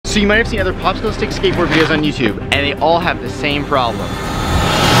So you might have seen other popsicle stick skateboard videos on YouTube, and they all have the same problem.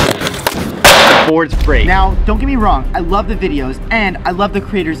 The boards break. Now, don't get me wrong, I love the videos, and I love the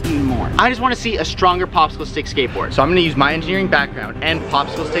creators even more. I just want to see a stronger popsicle stick skateboard. So I'm gonna use my engineering background and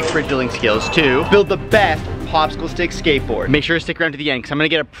popsicle stick bridge building skills to build the best popsicle stick skateboard. Make sure to stick around to the end because I'm gonna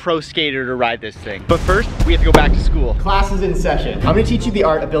get a pro skater to ride this thing. But first, we have to go back to school. Class is in session. I'm gonna teach you the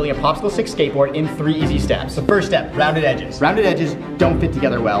art of building a popsicle stick skateboard in 3 easy steps. So first step, rounded edges. Rounded edges don't fit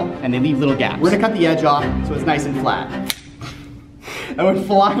together well and they leave little gaps. We're gonna cut the edge off so it's nice and flat. I went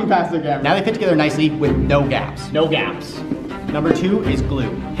flying past the camera. Now they fit together nicely with no gaps. No gaps. Number 2 is glue.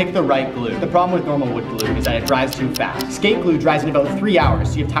 Pick the right glue. The problem with normal wood glue is that it dries too fast. Skate glue dries in about 3 hours,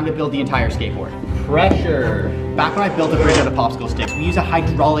 so you have time to build the entire skateboard. Pressure. Back when I built a bridge out of popsicle sticks, we used a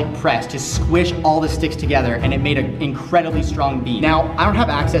hydraulic press to squish all the sticks together, and it made an incredibly strong beam. Now, I don't have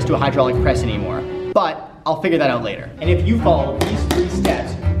access to a hydraulic press anymore, but I'll figure that out later. And if you follow these 3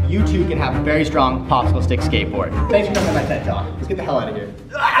 steps, you too can have a very strong popsicle stick skateboard. Thanks for coming to my TED Talk. Let's get the hell out of here.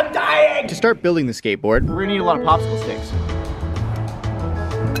 I'm dying! To start building the skateboard, we're gonna need a lot of popsicle sticks.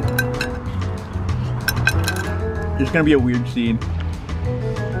 It's gonna be a weird scene.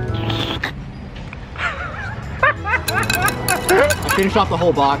 I finished off the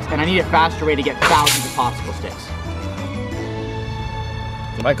whole box, and I need a faster way to get thousands of popsicle sticks.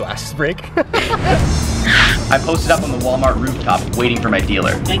 Did my glasses break? I posted up on the Walmart rooftop waiting for my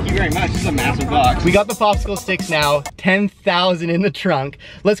dealer. Thank you very much, this is a massive box. We got the popsicle sticks now, 10,000 in the trunk.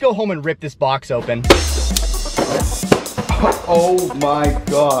 Let's go home and rip this box open. Oh my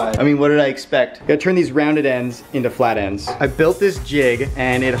God. I mean, what did I expect? Gotta turn these rounded ends into flat ends. I built this jig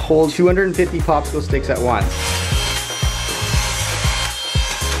and it holds 250 popsicle sticks at once.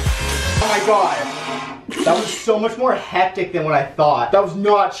 Oh my God. That was so much more hectic than what I thought. That was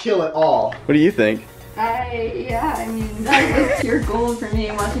not chill at all. What do you think? Yeah, I mean, that was pure gold for me.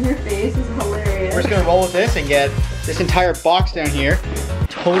 Watching your face is hilarious. We're just gonna roll with this and get this entire box down here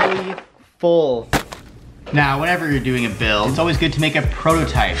totally full. Now, whenever you're doing a build, it's always good to make a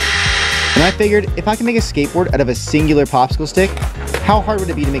prototype. And I figured, if I can make a skateboard out of a singular popsicle stick, how hard would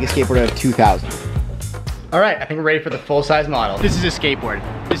it be to make a skateboard out of 2,000? All right, I think we're ready for the full-size model. This is a skateboard.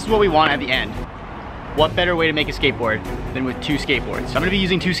 This is what we want at the end. What better way to make a skateboard than with 2 skateboards? So I'm gonna be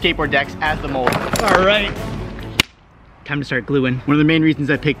using 2 skateboard decks as the mold. All right. Time to start gluing. One of the main reasons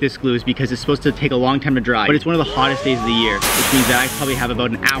I picked this glue is because it's supposed to take a long time to dry, but it's one of the hottest days of the year, which means that I probably have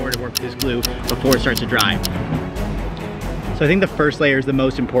about an hour to work with this glue before it starts to dry. So I think the first layer is the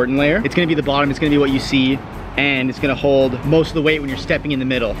most important layer. It's gonna be the bottom, it's gonna be what you see, and it's gonna hold most of the weight when you're stepping in the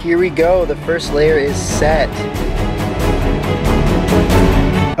middle. Here we go, the first layer is set.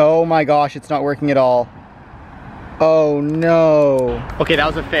 Oh my gosh, it's not working at all. Oh no. Okay, that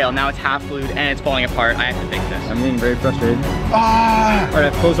was a fail. Now it's half glued and it's falling apart. I have to fix this. I'm getting very frustrated. Ah! All right,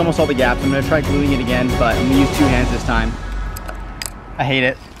 I've closed almost all the gaps. I'm gonna try gluing it again, but I'm gonna use 2 hands this time. I hate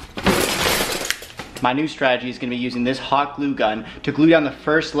it. My new strategy is gonna be using this hot glue gun to glue down the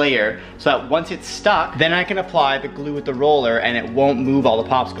first layer so that once it's stuck, then I can apply the glue with the roller and it won't move all the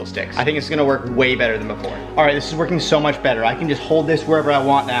popsicle sticks. I think it's gonna work way better than before. All right, this is working so much better. I can just hold this wherever I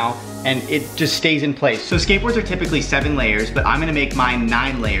want now and it just stays in place. So skateboards are typically 7 layers, but I'm gonna make mine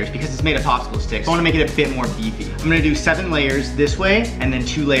 9 layers because it's made of popsicle sticks. I wanna make it a bit more beefy. I'm gonna do 7 layers this way and then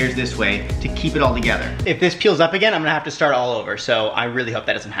 2 layers this way to keep it all together. If this peels up again, I'm gonna have to start all over, so I really hope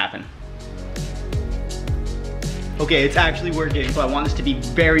that doesn't happen. Okay, it's actually working, so I want this to be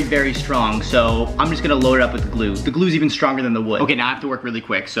very, very strong, so I'm just gonna load it up with the glue. The glue's even stronger than the wood. Okay, now I have to work really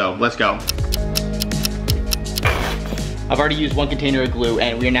quick, so let's go. I've already used 1 container of glue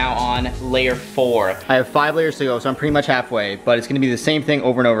and we're now on layer 4. I have 5 layers to go, so I'm pretty much halfway, but it's gonna be the same thing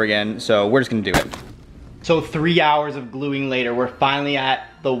over and over again, so we're just gonna do it. So 3 hours of gluing later, we're finally at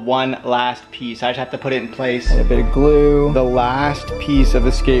the one last piece. I just have to put it in place. A bit of glue, the last piece of the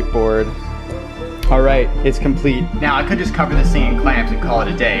skateboard. All right, it's complete. Now I could just cover this thing in clamps and call it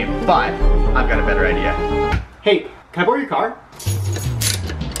a day, but I've got a better idea. Hey, can I borrow your car?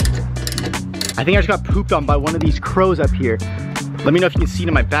 I think I just got pooped on by one of these crows up here. Let me know if you can see it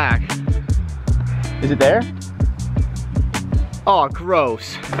in my back. Is it there? Oh,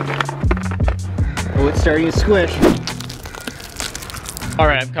 gross. Oh, it's starting to squish. All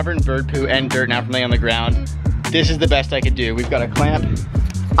right, I'm covered in bird poo and dirt now from laying on the ground. This is the best I could do. We've got a clamp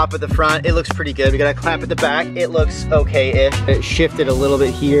up at the front, it looks pretty good. We got a clamp at the back, it looks okay-ish. It shifted a little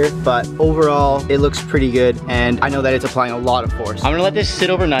bit here, but overall, it looks pretty good, and I know that it's applying a lot of force. I'm gonna let this sit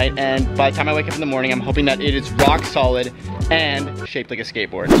overnight, and by the time I wake up in the morning, I'm hoping that it is rock solid and shaped like a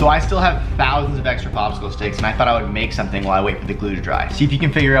skateboard. So I still have thousands of extra popsicle sticks, and I thought I would make something while I wait for the glue to dry. See if you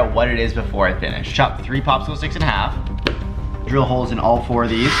can figure out what it is before I finish. Chop 3 popsicle sticks in half. drill holes in all 4 of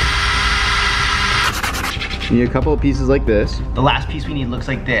these. You need a couple of pieces like this. The last piece we need looks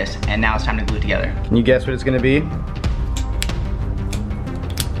like this, and now it's time to glue it together. Can you guess what it's gonna be?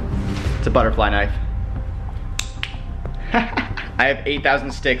 It's a butterfly knife. I have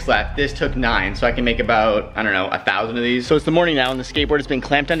 8,000 sticks left. This took 9, so I can make about, I don't know, 1,000 of these. So it's the morning now, and the skateboard has been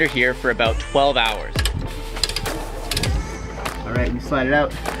clamped under here for about 12 hours. All right, we slide it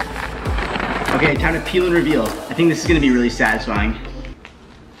out. Okay, time to peel and reveal. I think this is gonna be really satisfying.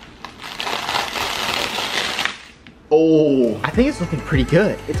 Oh, I think it's looking pretty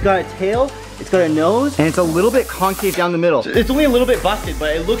good. It's got a tail, it's got a nose, and it's a little bit concave down the middle. It's only a little bit busted,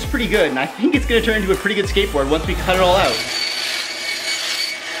 but it looks pretty good, and I think it's gonna turn into a pretty good skateboard once we cut it all out.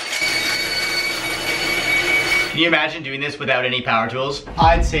 Can you imagine doing this without any power tools?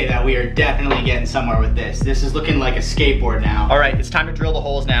 I'd say that we are definitely getting somewhere with this. This is looking like a skateboard now. All right, it's time to drill the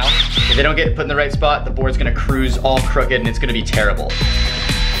holes now. If they don't get put in the right spot, the board's gonna cruise all crooked and it's gonna be terrible.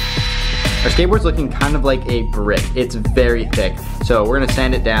 Our skateboard's looking kind of like a brick. It's very thick. So we're gonna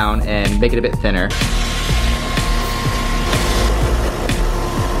sand it down and make it a bit thinner.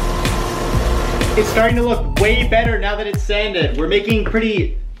 It's starting to look way better now that it's sanded. We're making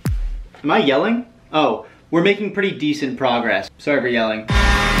pretty, am I yelling? Oh, we're making pretty decent progress. Sorry for yelling.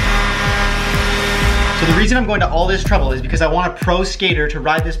 So the reason I'm going to all this trouble is because I want a pro skater to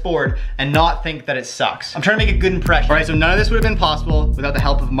ride this board and not think that it sucks. I'm trying to make a good impression. All right, so none of this would have been possible without the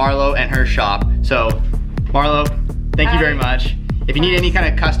help of Marlo and her shop. So, Marlo, thank you very much. If you need any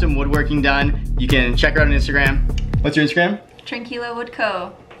kind of custom woodworking done, you can check her out on Instagram. What's your Instagram? Tranquila Wood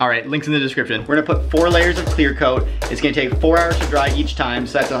Co. All right, links in the description. We're gonna put 4 layers of clear coat. It's gonna take 4 hours to dry each time,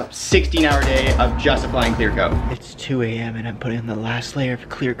 so that's a 16-hour day of just applying clear coat. It's 2 a.m. and I'm putting on the last layer of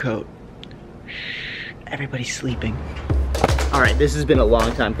clear coat. Everybody's sleeping. All right, this has been a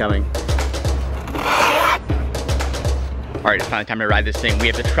long time coming. All right, it's finally time to ride this thing. We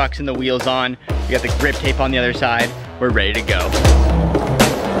have the trucks and the wheels on. We got the grip tape on the other side. We're ready to go.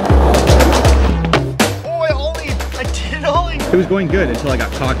 Oh, I did it ollie. It was going good until I got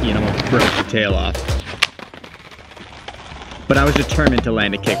cocky and almost broke the tail off. But I was determined to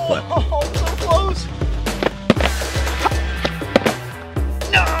land a kickflip. Oh, so close.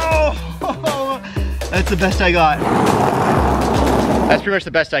 No! That's the best I got. That's pretty much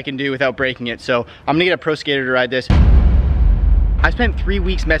the best I can do without breaking it. So I'm gonna get a pro skater to ride this. I spent 3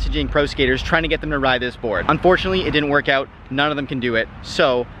 weeks messaging pro skaters trying to get them to ride this board. Unfortunately, it didn't work out. None of them can do it.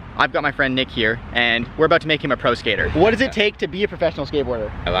 So I've got my friend Nick here and we're about to make him a pro skater. What does it take to be a professional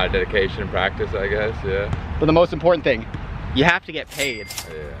skateboarder? A lot of dedication and practice, I guess, yeah. But the most important thing, you have to get paid.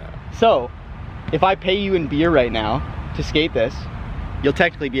 Yeah. So if I pay you in beer right now to skate this, you'll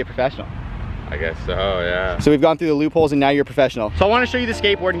technically be a professional. I guess so, yeah. So we've gone through the loopholes and now you're a professional. So I want to show you the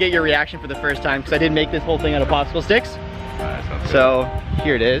skateboard and get your reaction for the first time because I did make this whole thing out of popsicle sticks. So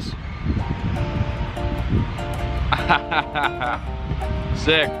here it is.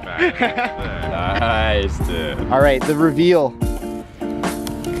 Sick, man. Sick. Nice, dude. All right, the reveal.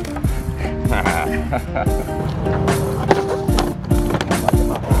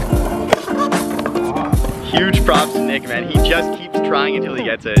 Huge props to Nick, man. He just keeps trying until he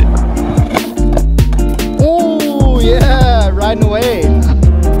gets it. Oh, yeah, riding away.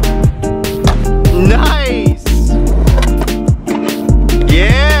 Nice.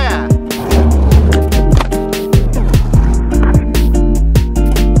 Yeah.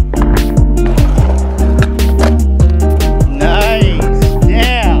 Nice.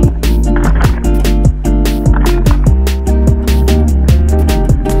 Damn.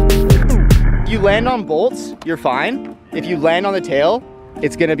 If you land on bolts, you're fine. If you land on the tail,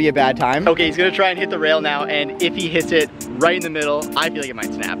 it's gonna be a bad time. Okay, he's gonna try and hit the rail now, and if he hits it right in the middle, I feel like it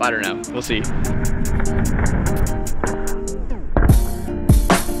might snap. I don't know. We'll see.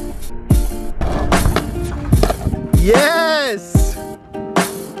 Yes!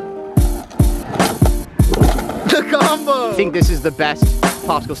 The combo! I think this is the best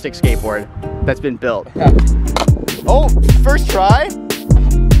popsicle stick skateboard that's been built. Oh, first try.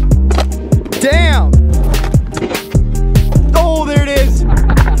 Damn! Oh, there it is.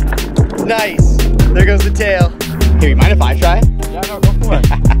 Nice. There goes the tail. Here, you mind if I try? Yeah, no, go for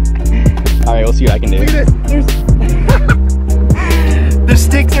it. All right, we'll see what I can do. Look at this. The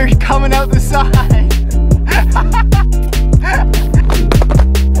sticks are coming out the side.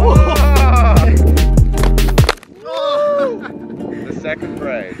 The second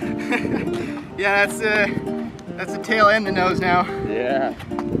frame. Yeah, that's the tail and the nose now. Yeah.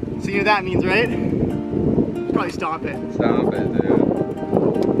 So you know what that means, right? Probably stomp it. Stomp it, dude.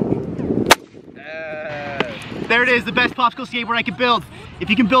 There it is, the best popsicle skateboard I could build. If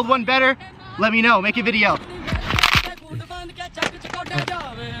you can build one better, let me know. Make a video.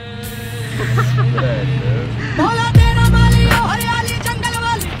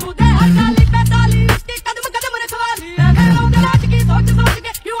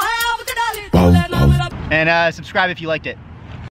 And subscribe if you liked it.